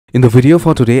In the video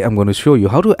for today, I'm going to show you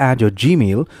how to add your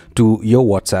Gmail to your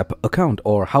WhatsApp account,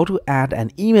 or how to add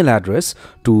an email address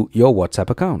to your WhatsApp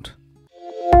account.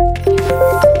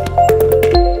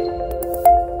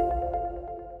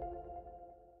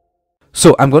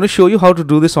 So I'm going to show you how to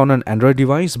do this on an Android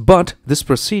device, but this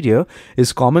procedure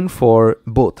is common for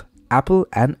both Apple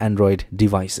and Android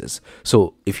devices.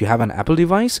 So if you have an Apple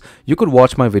device, you could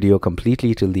watch my video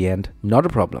completely till the end, not a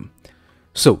problem.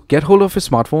 So get hold of your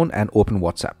smartphone and open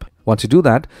WhatsApp. Once you do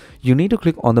that, you need to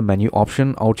click on the menu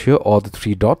option out here, or the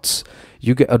three dots.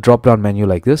 You get a drop down menu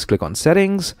like this. Click on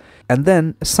settings, and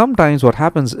then sometimes what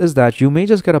happens is that you may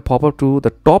just get a pop-up to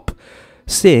the top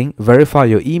saying verify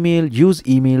your email, use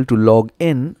email to log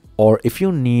in, or if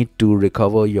you need to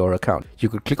recover your account. You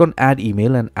could click on add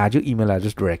email and add your email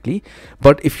address directly.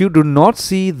 But if you do not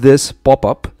see this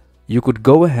pop-up, you could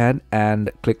go ahead and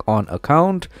click on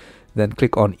account, then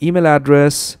click on email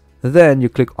address, then you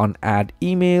click on add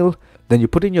email, then you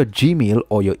put in your Gmail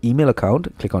or your email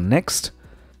account, click on next,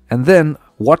 and then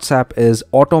WhatsApp is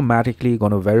automatically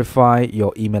going to verify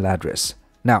your email address.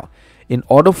 Now, in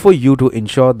order for you to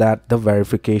ensure that the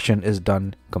verification is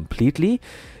done completely,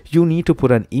 you need to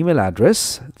put an email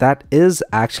address that is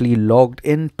actually logged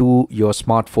into your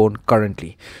smartphone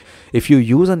currently. If you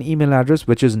use an email address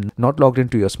which is not logged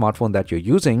into your smartphone that you're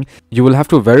using, you will have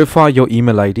to verify your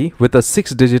email ID with a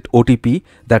 6-digit OTP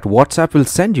that WhatsApp will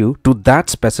send you to that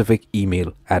specific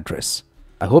email address.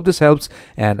 I hope this helps,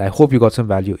 and I hope you got some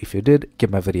value. If you did,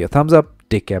 give my video a thumbs up.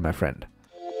 Take care, my friend.